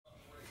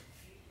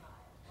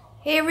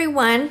Hey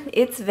everyone,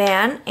 it's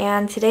Van,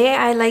 and today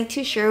I'd like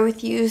to share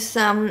with you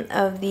some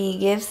of the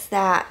gifts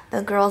that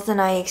the girls and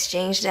I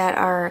exchanged at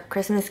our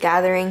Christmas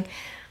gathering.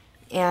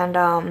 And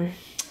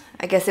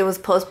I guess it was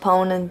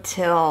postponed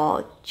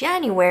until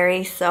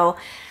January, so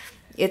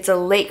it's a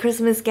late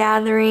Christmas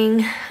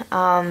gathering.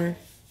 And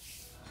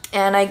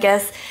I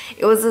guess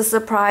it was a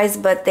surprise,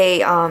 but they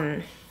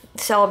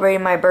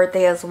celebrated my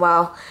birthday as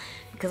well,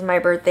 because my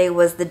birthday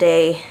was the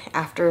day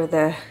after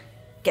the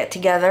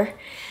get-together.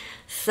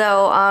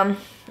 So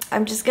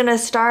I'm just gonna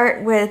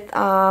start with,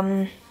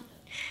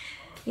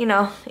 you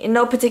know, in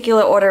no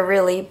particular order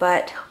really,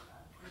 but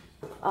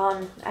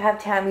I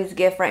have Tammy's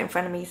gift right in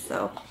front of me.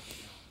 So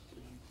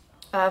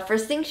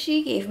first thing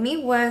she gave me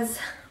was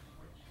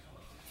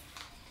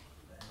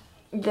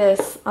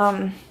this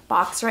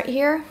box right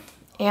here,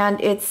 and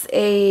it's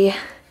a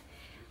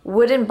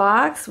wooden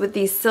box with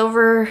these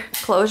silver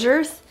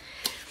closures,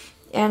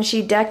 and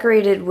she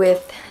decorated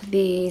with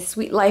the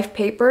Sweet Life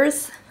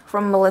papers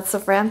from Melissa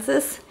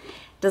Francis,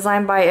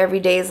 designed by Every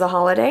Day is a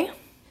Holiday.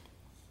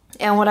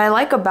 And what I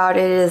like about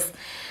it is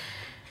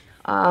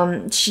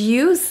she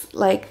used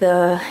like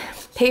the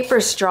paper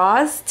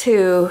straws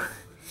to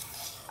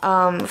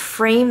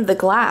frame the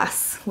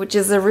glass, which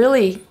is a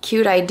really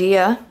cute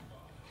idea.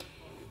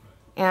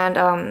 And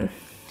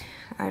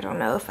I don't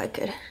know if I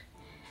could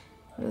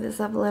move this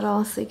up a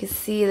little so you can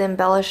see the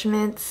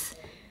embellishments.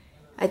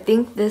 I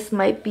think this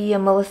might be a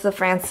Melissa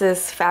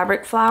Francis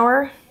fabric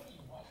flower.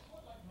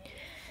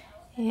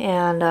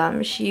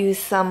 And she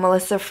used some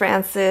Melissa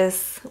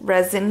Francis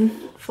resin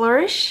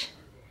flourish.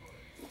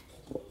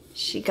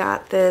 She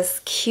got this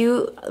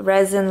cute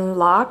resin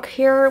lock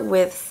here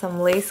with some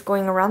lace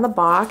going around the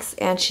box,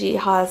 and she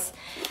has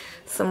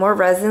some more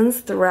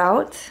resins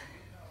throughout.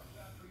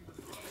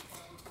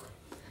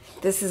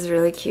 This is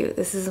really cute.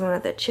 This is one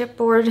of the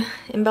chipboard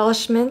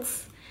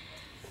embellishments.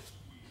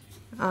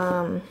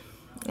 And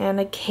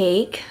a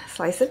cake,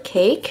 slice of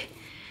cake.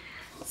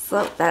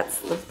 So that's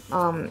the,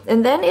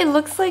 and then it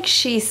looks like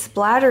she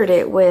splattered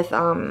it with,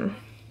 I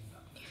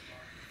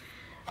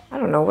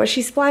don't know what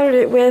she splattered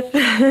it with.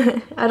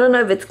 I don't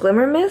know if it's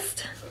glimmer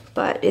mist,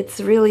 but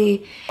it's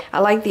really, I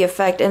like the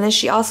effect. And then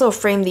she also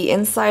framed the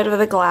inside of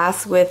the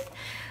glass with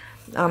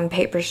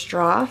paper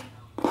straw.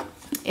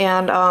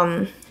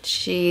 And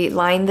she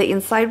lined the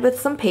inside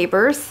with some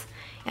papers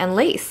and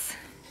lace.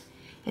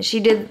 And she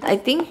did, I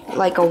think,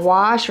 like a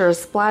wash or a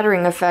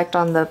splattering effect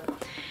on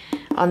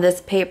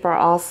this paper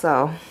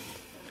also,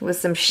 with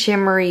some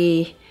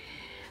shimmery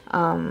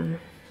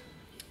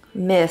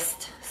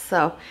mist.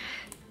 So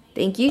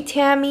thank you,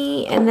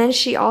 Tammy. And then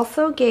she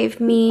also gave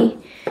me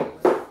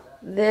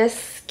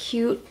this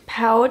cute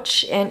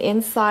pouch, and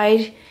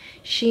inside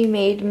she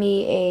made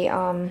me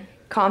a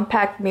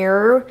compact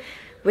mirror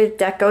with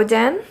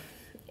Decoden.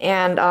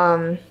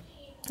 And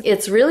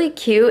it's really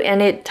cute,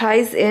 and it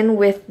ties in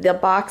with the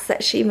box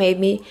that she made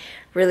me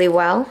really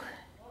well.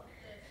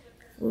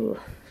 Ooh.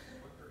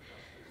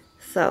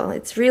 So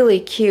it's really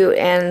cute,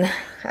 and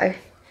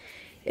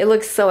it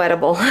looks so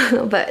edible.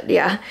 But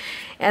yeah,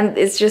 and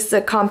it's just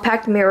a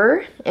compact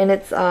mirror, and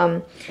it's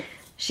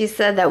she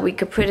said that we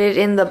could put it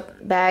in the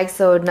bag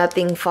so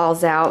nothing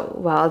falls out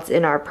while it's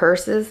in our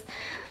purses.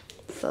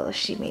 So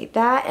she made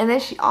that. And then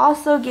she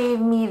also gave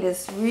me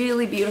this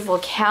really beautiful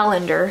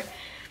calendar,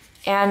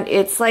 and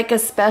it's like a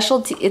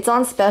specialty, it's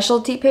on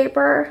specialty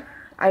paper.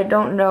 I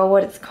don't know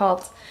what it's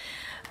called,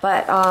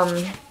 but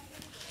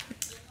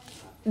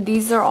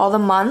these are all the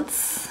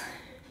months,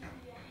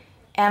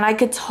 and I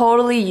could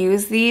totally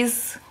use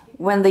these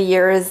when the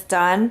year is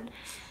done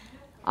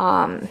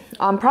on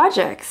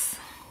projects.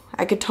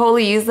 I could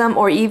totally use them,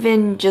 or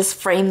even just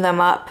frame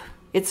them up.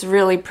 It's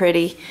really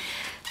pretty.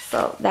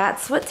 So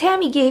that's what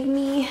Tammy gave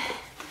me.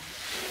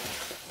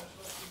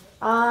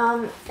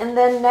 And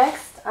then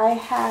next I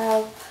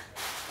have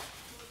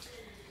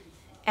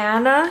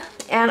Anna,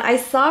 and I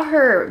saw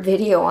her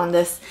video on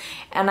this,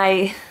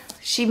 and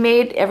she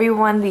made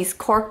everyone these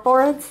cork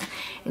boards,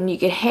 and you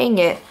could hang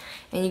it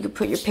and you could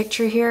put your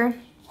picture here.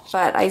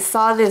 But I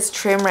saw this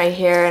trim right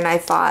here, and I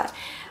thought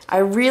I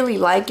really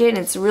like it, and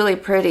it's really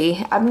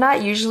pretty. I'm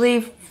not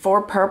usually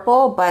for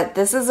purple, but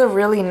this is a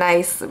really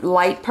nice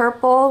light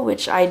purple,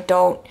 which I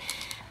don't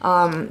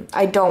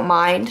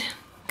mind,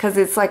 because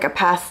it's like a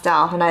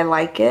pastel and I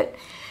like it.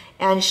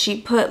 And she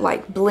put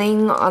like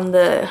bling on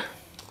the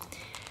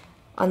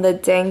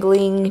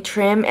dangling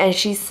trim, and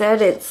she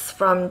said it's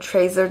from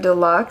Tracer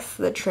Deluxe,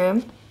 the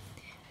trim.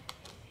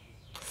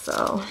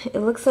 So it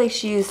looks like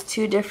she used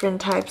two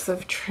different types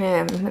of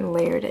trim and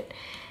layered it.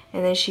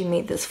 And then she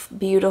made this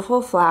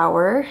beautiful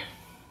flower.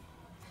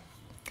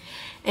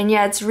 And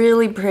yeah, it's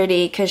really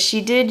pretty, because she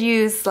did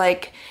use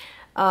like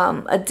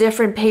a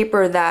different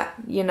paper that,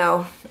 you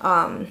know,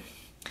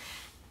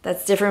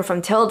 that's different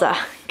from Tilda,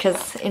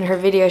 because in her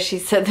video she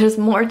said there's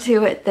more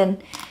to it than,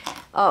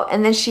 oh,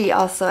 and then she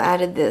also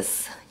added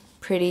this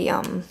pretty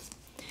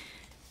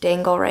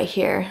dangle right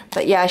here.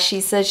 But yeah,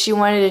 she said she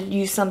wanted to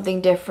use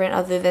something different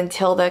other than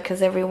Tilda,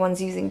 because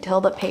everyone's using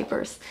Tilda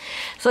papers.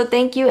 So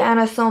thank you,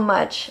 Anna, so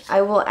much.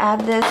 I will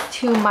add this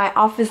to my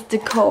office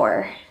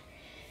decor.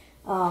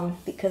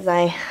 because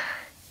I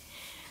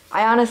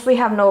honestly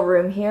have no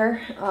room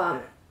here.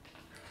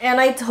 And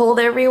I told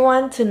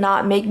everyone to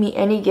not make me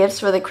any gifts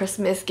for the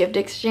Christmas gift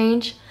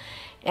exchange.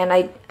 And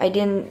I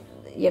didn't,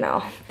 you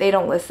know, they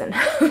don't listen.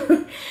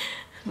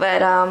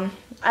 But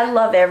I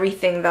love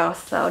everything though,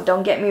 so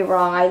don't get me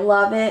wrong, I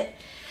love it.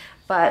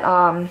 But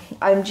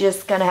I'm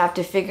just gonna have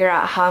to figure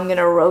out how I'm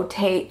gonna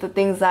rotate the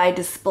things I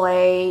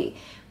display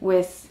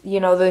with, you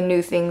know, the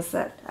new things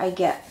that I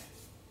get.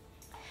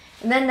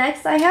 And then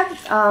next I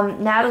have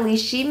Natalie.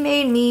 She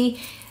made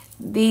me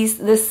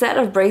this set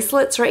of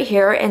bracelets right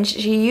here, and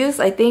she used,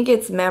 I think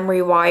it's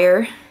memory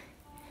wire,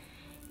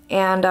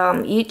 and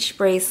each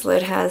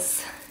bracelet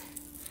has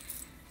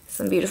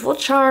some beautiful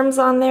charms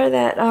on there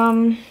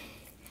that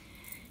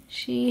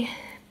she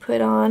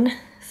put on,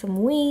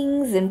 some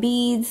wings and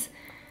beads.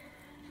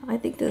 I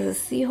think this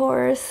is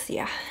seahorse.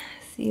 Yeah,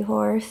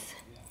 seahorse.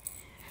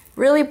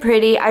 Really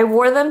pretty. I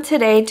wore them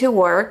today to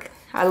work.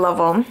 I love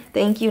them.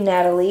 Thank you,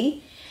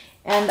 Natalie.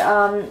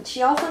 And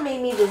she also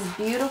made me this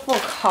beautiful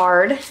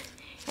card,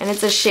 and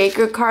it's a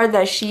shaker card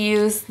that she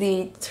used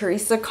the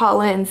Teresa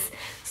Collins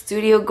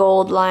Studio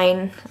Gold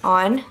line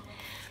on,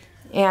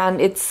 and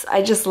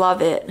I just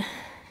love it.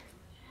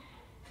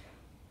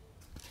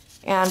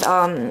 And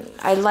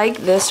I like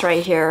this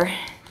right here.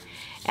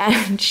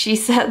 And she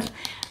said,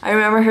 I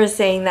remember her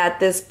saying that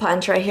this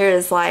punch right here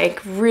is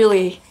like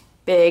really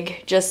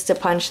big just to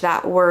punch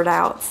that word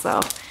out.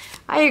 So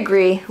I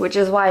agree, which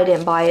is why I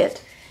didn't buy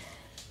it.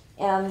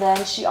 And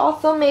then she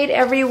also made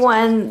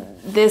everyone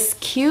this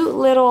cute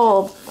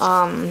little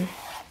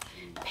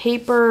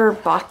paper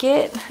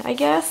bucket, I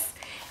guess.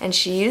 And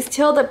she used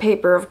Tilda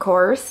paper, of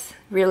course.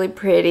 Really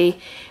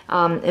pretty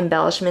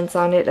embellishments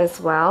on it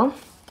as well.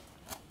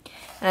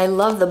 And I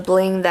love the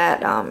bling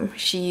that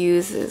she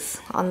uses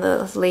on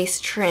the lace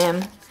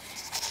trim.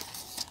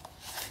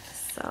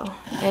 So,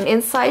 and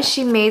inside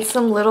she made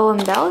some little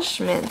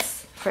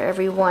embellishments for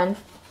everyone.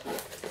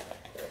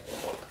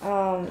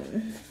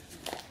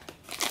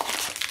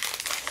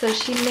 So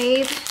she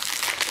made,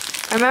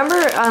 I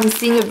remember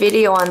seeing a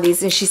video on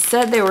these, and she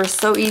said they were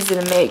so easy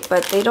to make,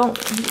 but they don't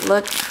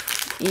look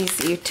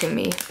easy to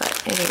me.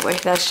 But anyway,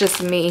 that's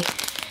just me.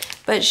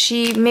 But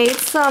she made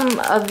some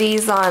of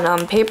these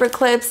on paper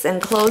clips and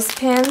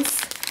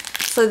clothespins.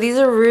 So these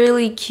are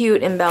really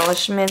cute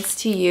embellishments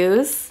to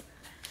use.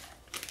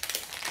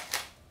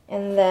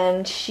 And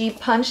then she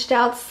punched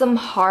out some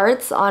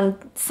hearts on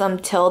some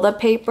Tilda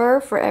paper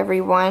for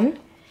everyone.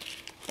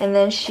 And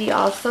then she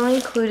also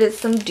included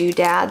some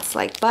doodads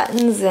like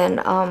buttons and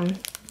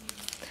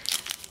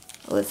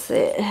let's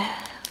see,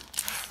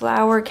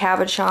 flower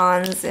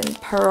cabochons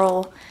and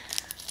pearl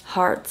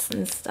hearts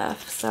and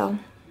stuff. So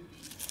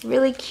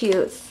really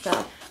cute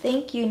stuff.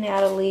 Thank you,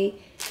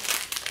 Natalie.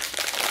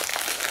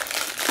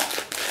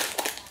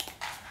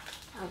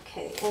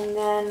 Okay, and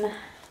then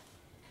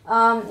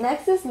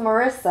next is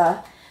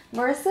Marissa.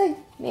 Marissa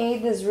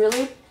made this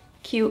really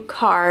cute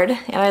card,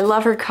 and I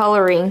love her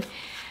coloring.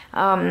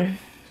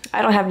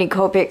 I don't have any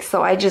Copics,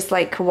 so I just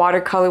like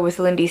watercolor with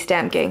Lindy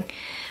Stamp Gang.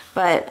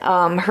 But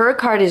her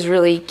card is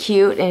really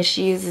cute, and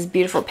she uses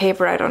beautiful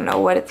paper. I don't know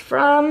what it's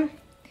from.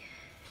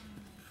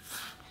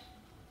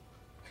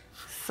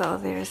 So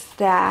there's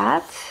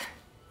that.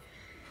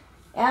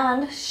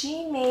 And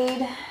she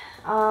made,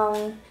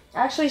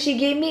 actually she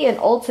gave me an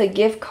Ulta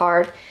gift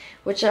card,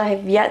 which I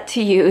have yet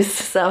to use.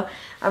 So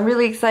I'm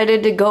really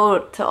excited to go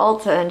to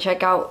Ulta and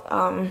check out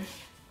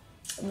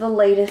the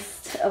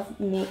latest of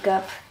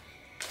makeup.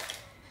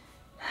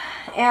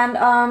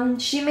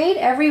 And she made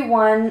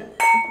everyone,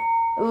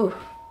 ooh,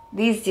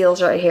 these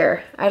deals right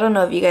here. I don't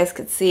know if you guys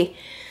could see,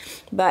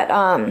 but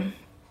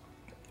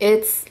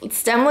it's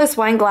stemless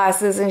wine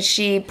glasses, and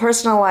she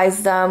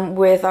personalized them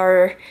with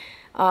our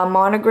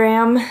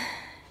monogram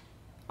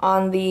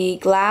on the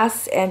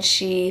glass, and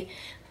she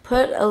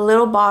put a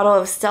little bottle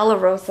of Stella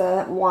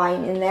Rosa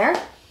wine in there.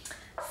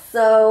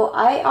 So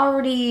I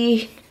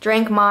already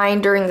drank mine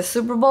during the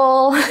Super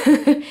Bowl.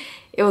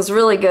 It was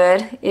really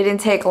good. It didn't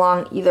take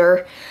long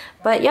either.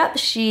 But yep,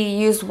 she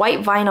used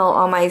white vinyl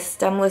on my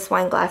stemless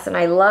wine glass, and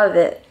I love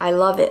it. I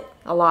love it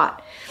a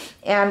lot.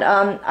 And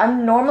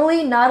I'm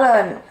normally not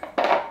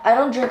I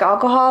don't drink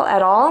alcohol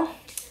at all.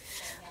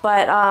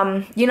 But,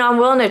 you know, I'm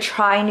willing to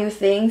try new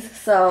things.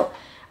 So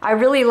I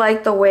really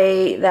like the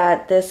way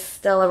that this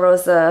Stella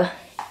Rosa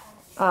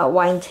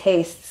wine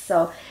tastes.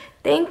 So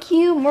thank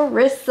you,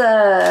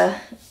 Marissa.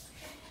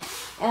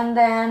 And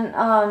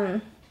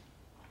then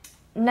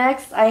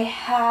next I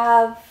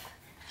have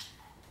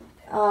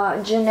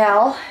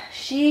Janelle.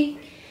 She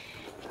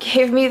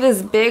gave me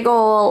this big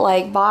old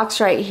like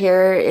box right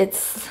here.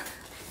 It's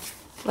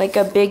like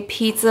a big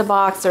pizza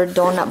box or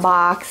donut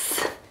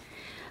box.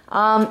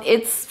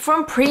 It's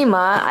from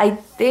Prima. I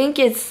think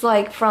it's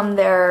like from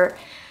their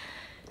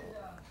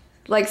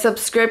like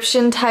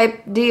subscription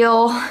type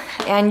deal,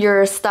 and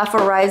your stuff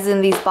arrives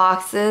in these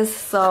boxes.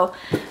 So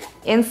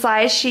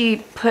inside she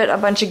put a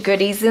bunch of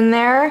goodies in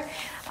there.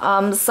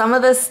 Some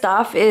of the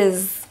stuff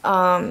is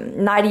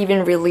not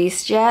even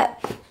released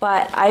yet,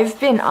 but I've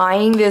been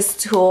eyeing this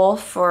tool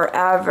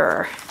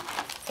forever.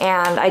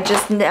 and I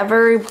just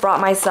never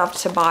brought myself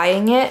to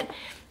buying it.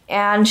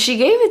 And she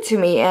gave it to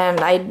me,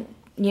 and I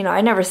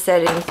never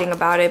said anything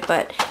about it,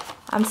 but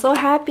I'm so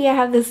happy I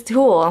have this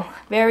tool.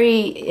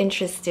 Very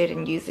interested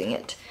in using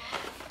it.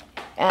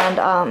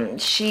 And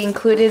she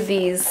included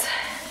these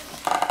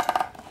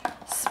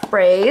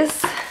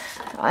sprays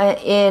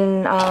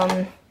in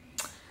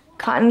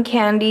cotton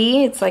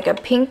candy. It's like a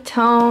pink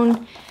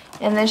tone.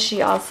 And then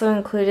she also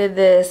included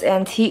this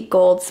antique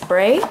gold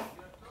spray.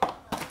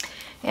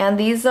 And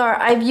these are,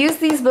 I've used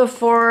these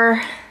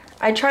before.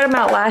 I tried them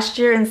out last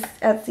year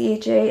at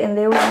CHA, and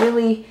they were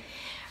really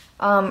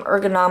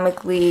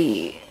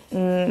ergonomically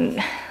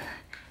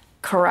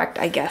correct,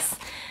 I guess.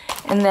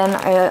 And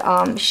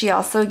then she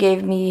also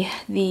gave me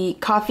the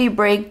coffee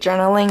break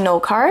journaling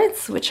note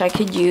cards, which I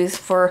could use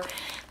for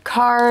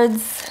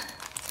cards.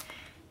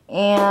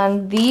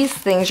 And these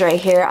things right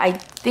here, I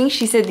think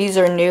she said these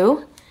are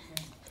new,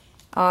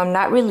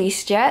 not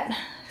released yet.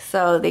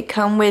 So they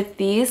come with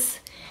these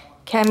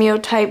cameo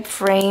type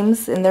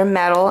frames, and they're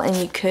metal, and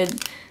you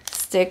could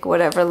stick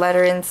whatever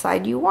letter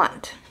inside you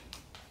want.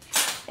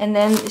 And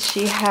then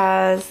she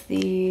has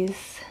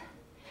these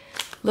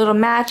little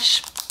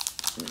match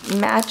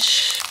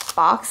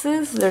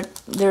boxes.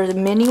 They're the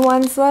mini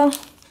ones though.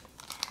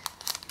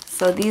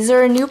 So these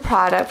are a new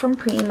product from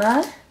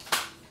Prima.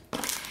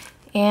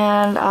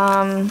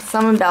 And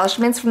some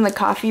embellishments from the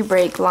coffee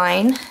break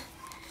line.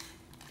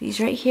 These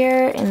right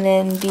here, and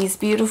then these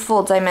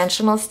beautiful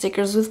dimensional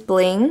stickers with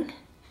bling.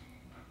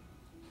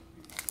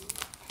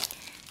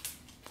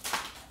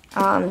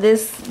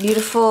 This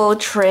beautiful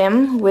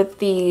trim with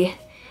the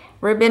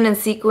ribbon and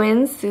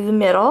sequins through the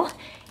middle.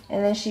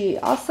 And then she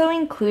also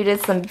included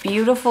some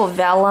beautiful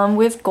vellum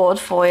with gold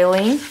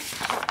foiling.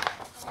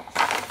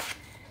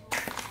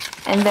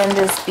 And then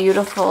this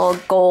beautiful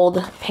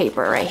gold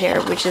paper right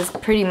here, which is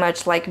pretty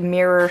much like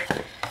mirror,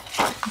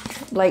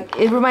 like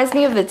it reminds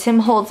me of the Tim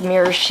Holtz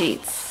mirror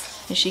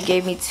sheets. And she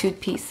gave me 2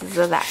 pieces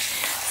of that.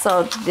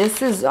 So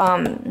this is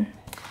the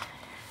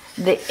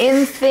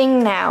in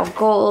thing now,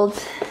 gold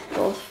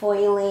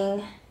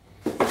foiling.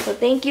 So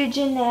thank you,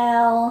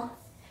 Janelle.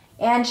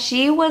 And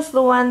she was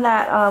the one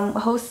that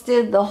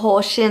hosted the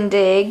whole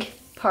shindig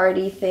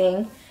party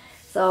thing.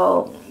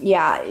 So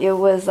yeah, it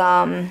was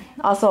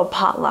also a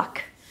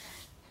potluck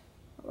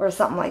or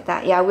something like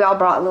that. Yeah, we all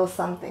brought a little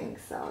something.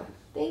 So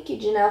thank you,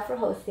 Janelle, for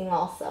hosting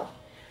also.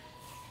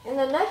 And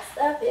the next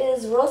up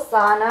is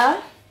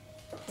Rosanna.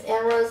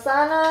 And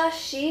Rosanna,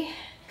 she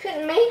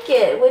couldn't make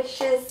it,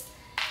 which is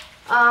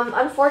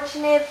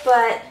unfortunate,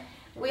 but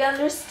we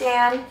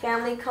understand.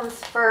 Family comes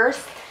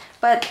first.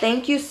 But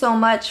thank you so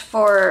much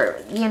for,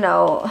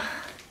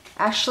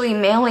 actually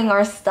mailing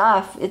our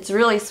stuff. It's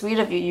really sweet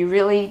of you. You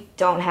really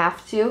don't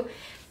have to,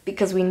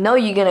 because we know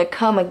you're gonna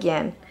come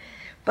again.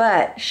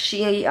 But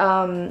she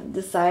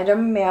decided to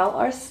mail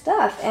our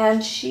stuff,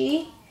 and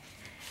she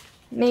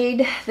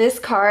made this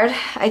card.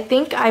 I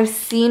think I've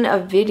seen a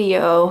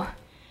video.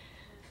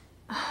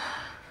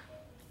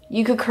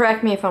 You could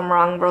correct me if I'm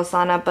wrong,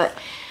 Rosanna, but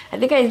I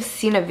think I've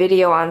seen a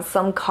video on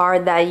some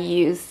card that I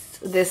used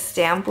this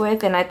stamp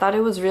with, and I thought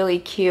it was really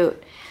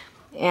cute.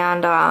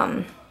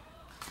 And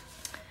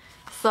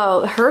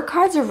so her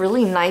cards are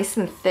really nice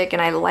and thick,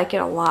 and I like it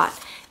a lot.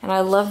 And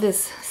I love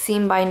this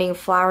seam binding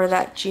flower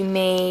that she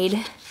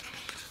made.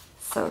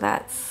 So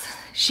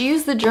she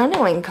used the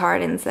journaling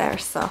card in there,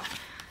 so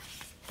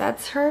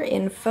that's her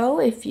info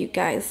if you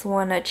guys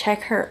want to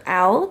check her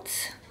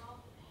out.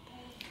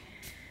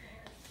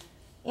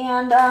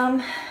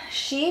 And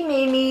she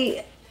made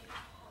me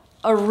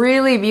a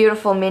really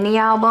beautiful mini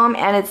album,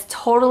 and it's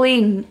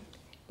totally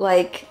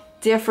like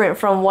different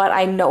from what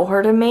I know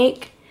her to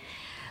make.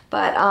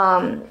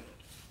 But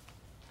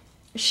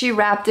she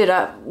wrapped it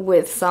up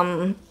with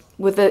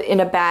in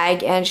a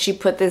bag, and she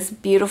put this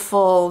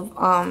beautiful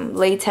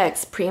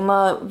latex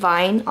Prima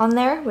vine on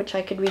there, which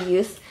I could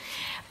reuse.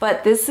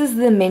 But this is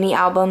the mini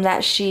album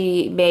that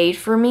she made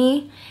for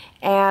me,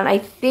 and I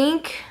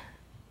think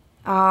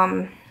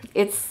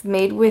it's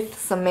made with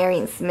some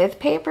Marion Smith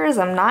papers.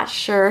 I'm not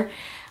sure.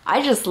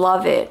 I just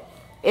love it.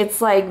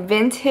 It's like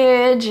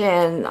vintage,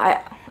 and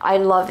I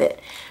love it.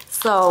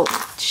 So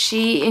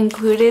she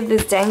included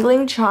this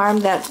dangling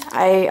charm that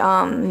I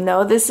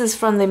know this is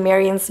from the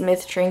Marion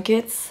Smith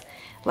trinkets,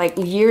 like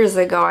years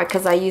ago,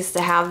 because I used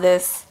to have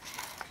this.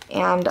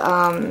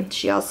 And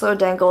she also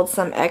dangled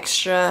some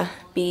extra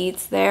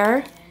beads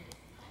there.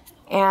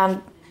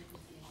 And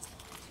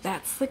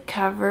that's the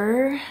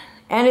cover.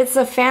 And it's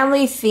a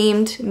family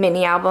themed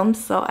mini album,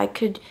 so I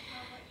could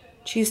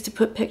choose to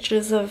put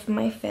pictures of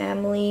my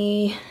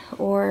family,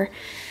 or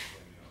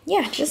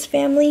yeah, just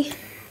family.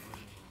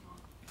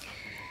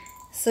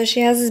 So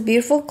she has this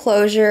beautiful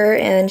closure,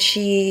 and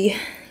she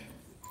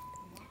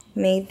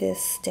made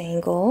this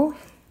dangle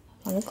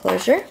on the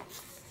closure.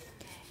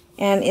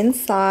 And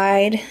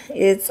inside,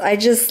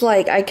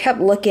 I kept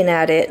looking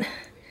at it.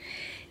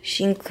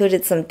 She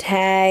included some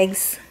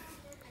tags.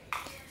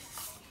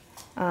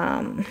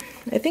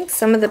 I think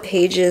some of the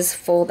pages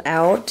fold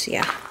out,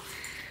 yeah.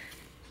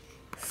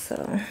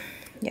 So,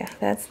 yeah,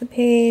 that's the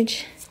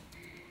page.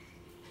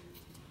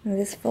 And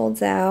this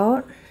folds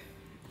out.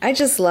 I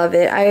just love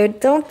it. I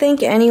don't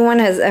think anyone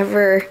has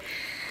ever...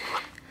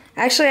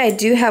 Actually, I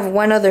do have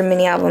one other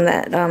mini album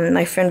that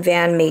my friend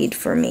Van made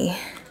for me.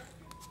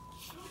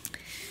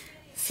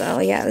 So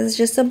yeah, there's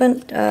just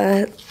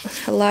a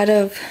lot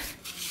of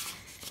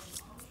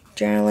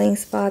journaling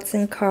spots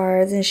and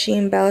cards, and she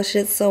embellished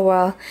it so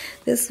well.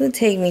 This would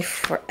take me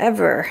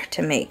forever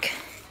to make.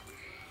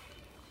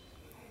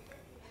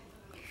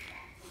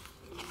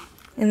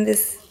 And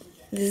this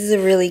is a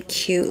really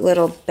cute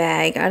little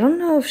bag. I don't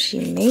know if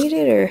she made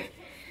it or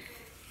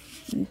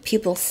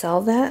people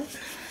sell that.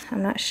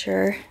 I'm not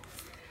sure.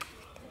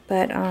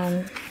 But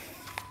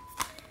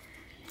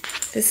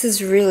this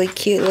is really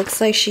cute. Looks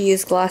like she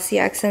used glossy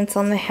accents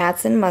on the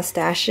hats and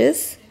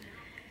mustaches.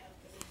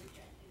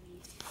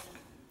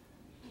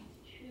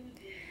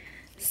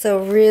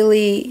 So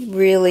really,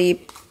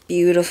 really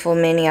beautiful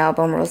mini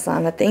album,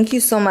 Rosanna. Thank you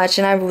so much.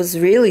 And I was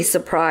really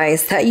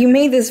surprised that you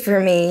made this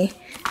for me.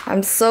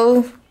 I'm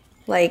so,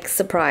 like,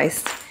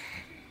 surprised.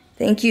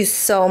 Thank you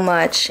so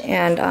much.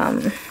 And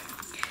I'm going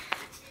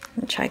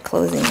to try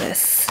closing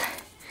this.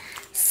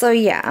 So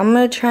yeah, I'm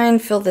going to try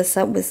and fill this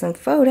up with some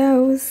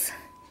photos.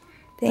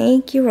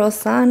 Thank you,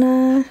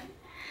 Rosanna.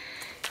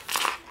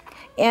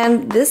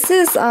 And this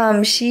is,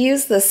 she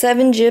used the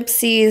Seven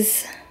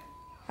Gypsies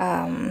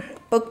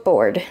book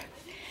board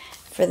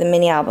for the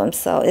mini album.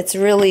 So it's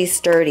really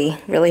sturdy,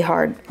 really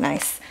hard,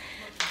 nice.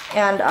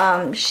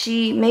 And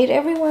she made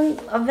everyone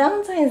a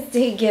Valentine's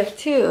Day gift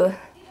too.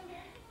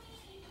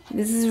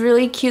 This is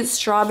really cute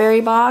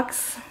strawberry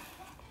box,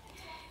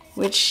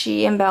 which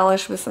she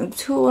embellished with some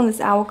tulle and this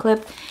owl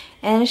clip.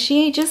 And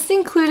she just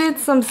included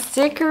some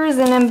stickers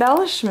and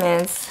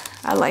embellishments.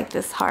 I like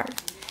this heart.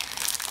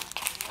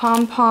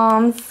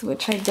 Pom-poms,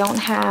 which I don't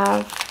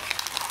have.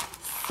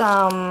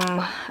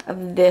 Some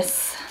of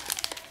this.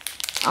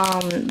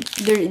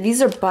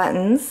 These are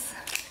buttons.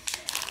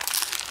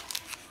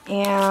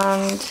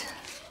 And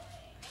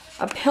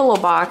a pillow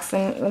box.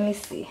 And let me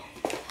see.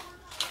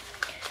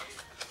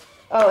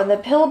 Oh, and the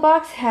pillow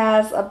box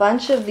has a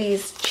bunch of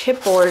these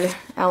chipboard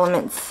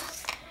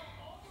elements.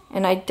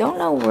 And I don't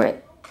know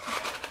where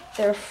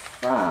they're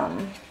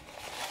from.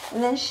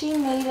 And then she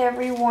made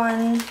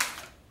everyone...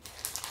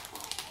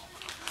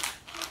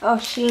 Oh,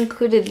 she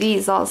included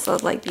these also,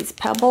 like these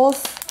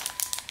pebbles.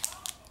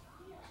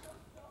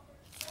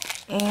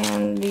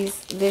 And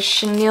this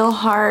chenille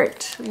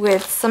heart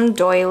with some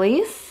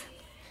doilies.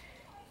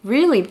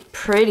 Really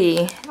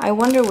pretty. I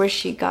wonder where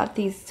she got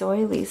these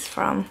doilies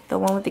from. The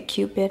one with the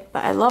cupid,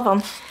 but I love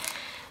them.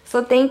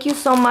 So thank you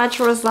so much,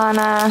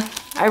 Rosanna.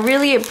 I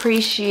really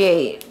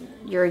appreciate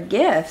your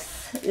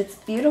gifts. It's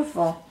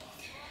beautiful.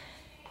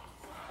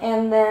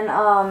 And then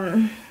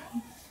I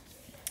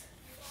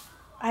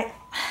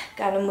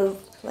gotta move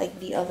like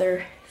the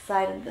other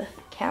side of the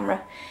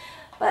camera.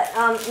 But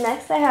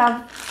next I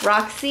have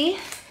Roxy,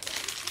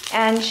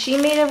 and she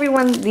made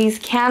everyone these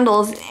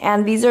candles,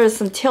 and these are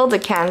some Tilda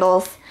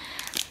candles.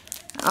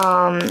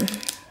 I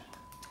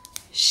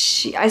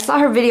saw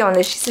her video on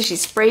this. She said she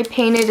spray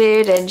painted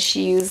it, and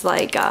she used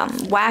like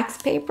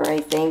wax paper, I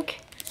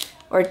think,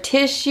 or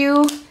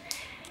tissue.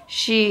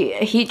 She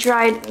used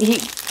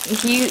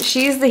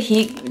the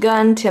heat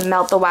gun to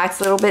melt the wax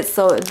a little bit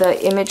so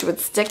the image would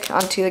stick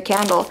onto the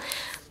candle.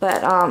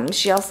 But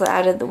she also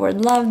added the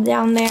word love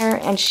down there,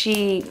 and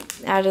she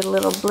added a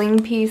little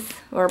bling piece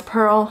or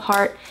pearl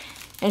heart,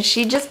 and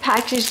she just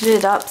packaged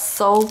it up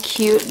so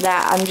cute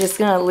that I'm just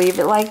gonna leave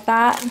it like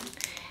that.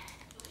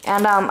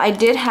 And I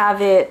did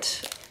have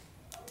it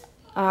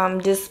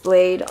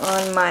displayed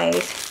on my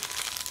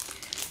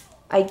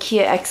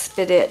IKEA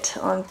Expedit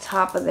on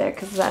top of there,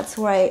 because that's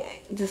where I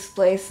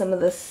display some of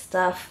the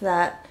stuff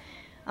that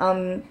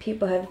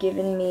people have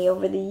given me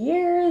over the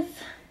years.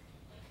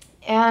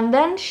 And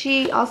then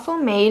she also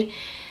made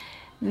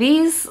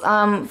these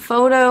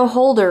photo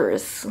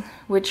holders,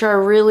 which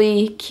are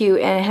really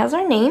cute, and it has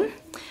our name,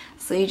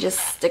 so you just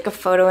stick a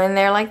photo in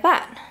there like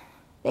that.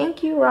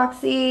 Thank you,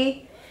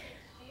 Roxy.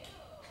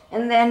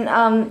 And then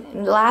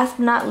last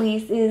but not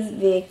least is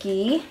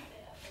Vicky.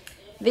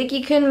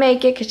 Vicky couldn't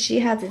make it because she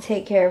had to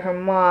take care of her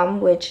mom,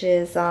 which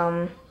is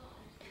I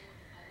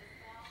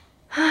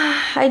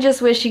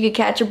just wish you could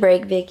catch a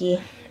break,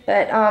 Vicky.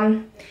 But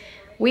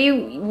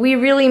we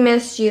really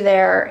missed you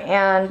there,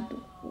 and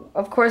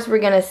of course we're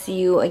gonna see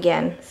you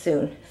again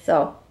soon.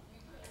 So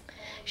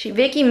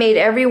Vicky made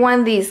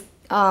everyone these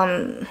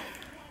I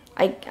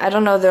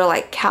don't know, they're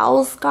like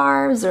cowl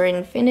scarves or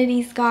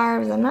infinity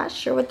scarves. I'm not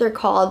sure what they're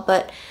called,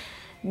 but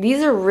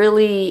these are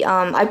really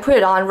I put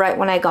it on right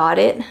when I got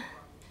it,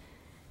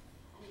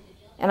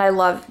 and I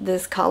love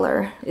this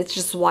color. It's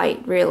just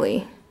white,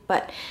 really,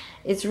 but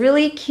it's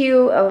really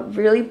cute, a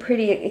really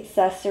pretty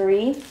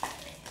accessory.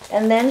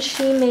 And then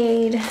she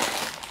made,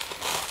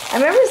 I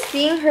remember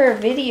seeing her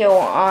video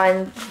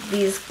on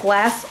these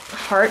glass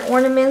heart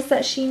ornaments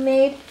that she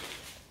made,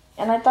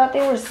 and I thought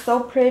they were so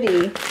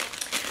pretty.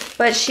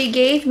 But she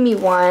gave me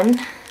one.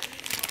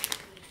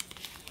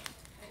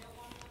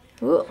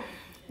 Ooh,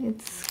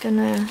 it's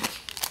gonna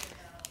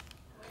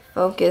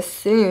focus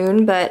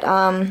soon, but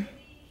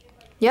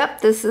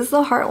Yep, this is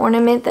the heart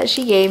ornament that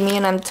she gave me,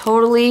 and I'm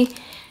totally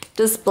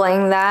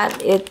displaying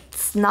that.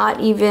 It's not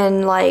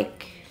even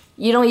like,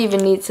 you don't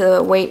even need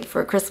to wait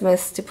for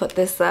Christmas to put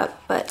this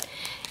up, but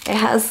it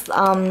has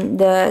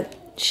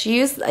she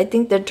used, I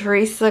think, the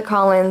Teresa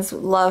Collins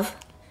Love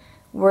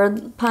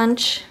Word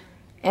Punch,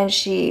 and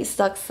she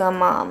stuck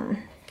some,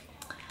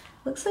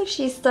 looks like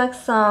she stuck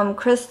some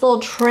crystal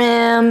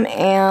trim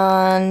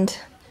and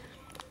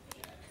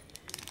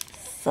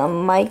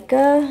some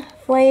mica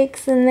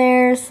flakes in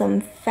there,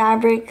 some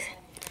fabric,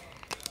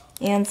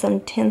 and some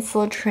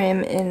tinsel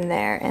trim in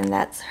there, and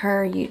that's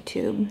her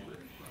YouTube.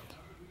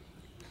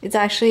 It's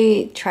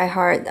actually Try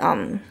Hard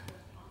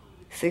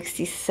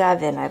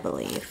 67, I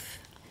believe.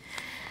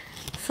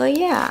 So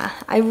yeah,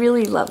 I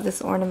really love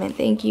this ornament.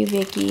 Thank you,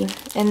 Vicky.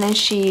 And then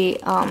she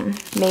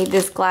made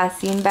this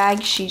glassine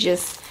bag. She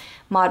just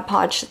Mod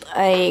Podged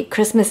a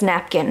Christmas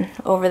napkin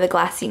over the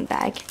glassine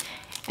bag.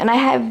 And I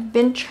have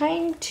been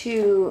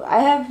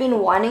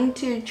wanting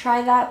to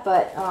try that,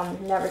 but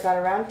never got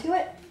around to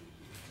it.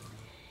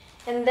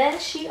 And then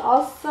she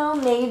also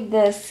made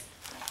this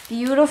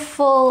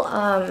beautiful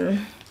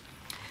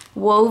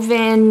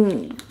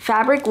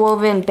fabric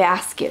woven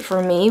basket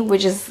for me,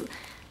 which is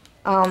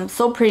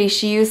so pretty.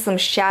 She used some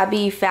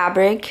shabby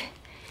fabric,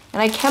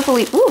 and I can't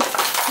believe, ooh,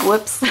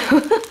 whoops.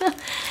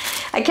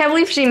 I can't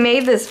believe she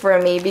made this for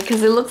me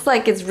because it looks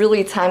like it's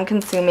really time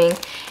consuming.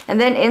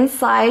 And then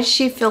inside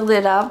she filled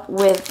it up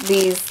with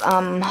these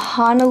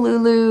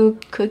Honolulu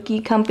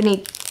Cookie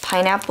Company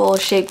pineapple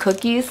shaped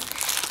cookies,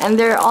 and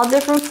they're all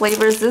different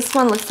flavors. This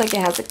one looks like it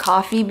has a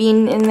coffee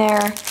bean in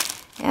there,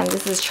 and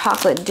this is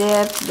chocolate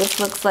dip. This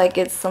looks like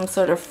it's some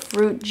sort of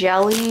fruit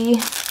jelly.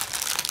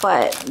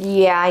 But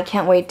yeah, I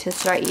can't wait to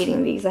start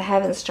eating these. I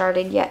haven't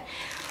started yet.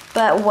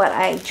 But what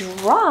I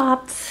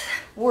dropped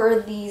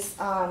were these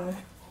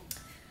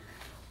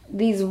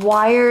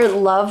wire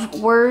love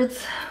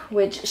words,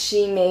 which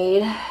she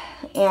made,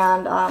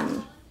 and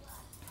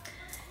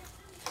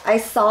I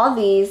saw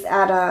these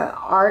at a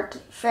art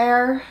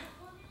fair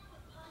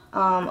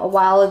a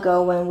while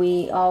ago when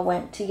we all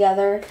went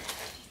together,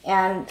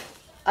 and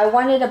I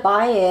wanted to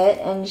buy it,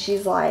 and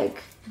she's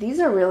like, these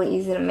are really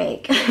easy to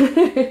make.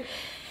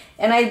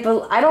 And I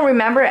don't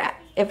remember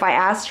if I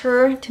asked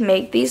her to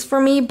make these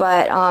for me,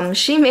 but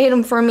she made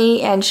them for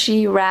me, and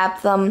she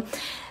wrapped them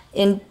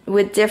in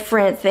with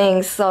different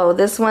things. So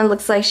this one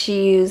looks like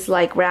she used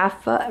like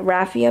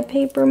raffia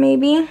paper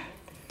maybe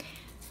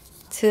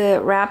to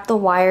wrap the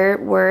wire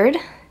word,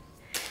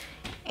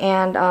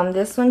 and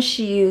this one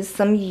she used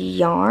some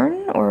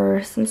yarn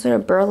or some sort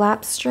of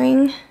burlap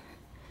string.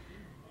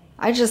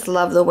 I just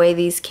love the way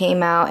these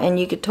came out, and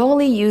you could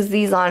totally use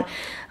these on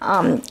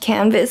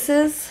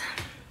canvases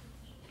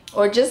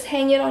or just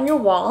hang it on your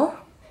wall.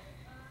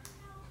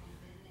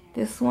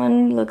 This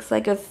one looks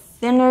like a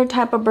thinner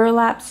type of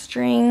burlap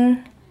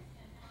string,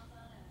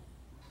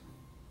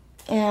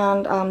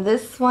 and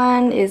this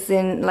one is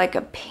in like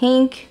a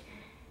pink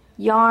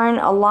yarn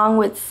along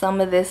with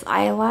some of this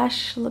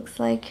eyelash, looks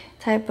like,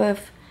 type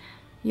of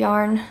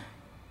yarn,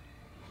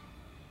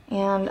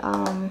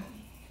 and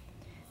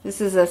this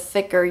is a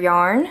thicker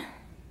yarn.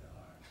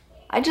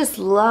 I just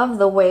love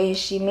the way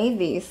she made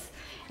these.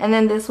 And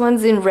then this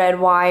one's in red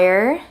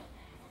wire,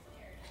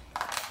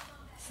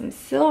 some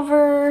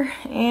silver,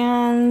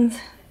 and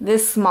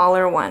this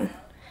smaller one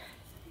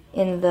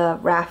in the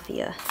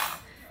raffia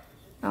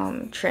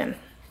trim.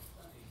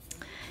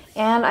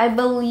 And I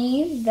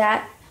believe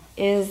that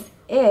is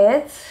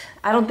it.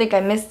 I don't think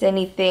I missed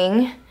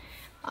anything.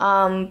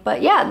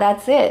 But yeah,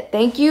 that's it.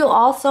 Thank you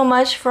all so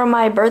much for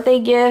my birthday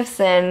gifts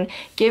and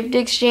gift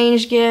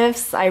exchange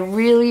gifts. I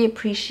really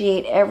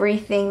appreciate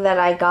everything that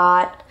I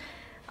got.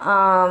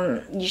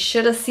 You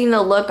should have seen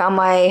the look on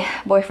my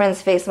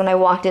boyfriend's face when I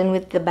walked in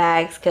with the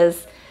bags,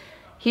 because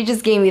he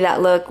just gave me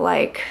that look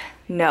like,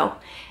 no.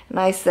 And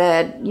I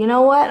said, you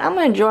know what? I'm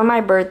gonna enjoy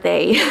my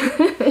birthday.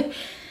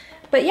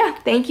 But yeah,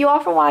 thank you all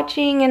for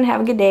watching, and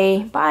have a good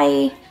day.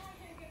 Bye.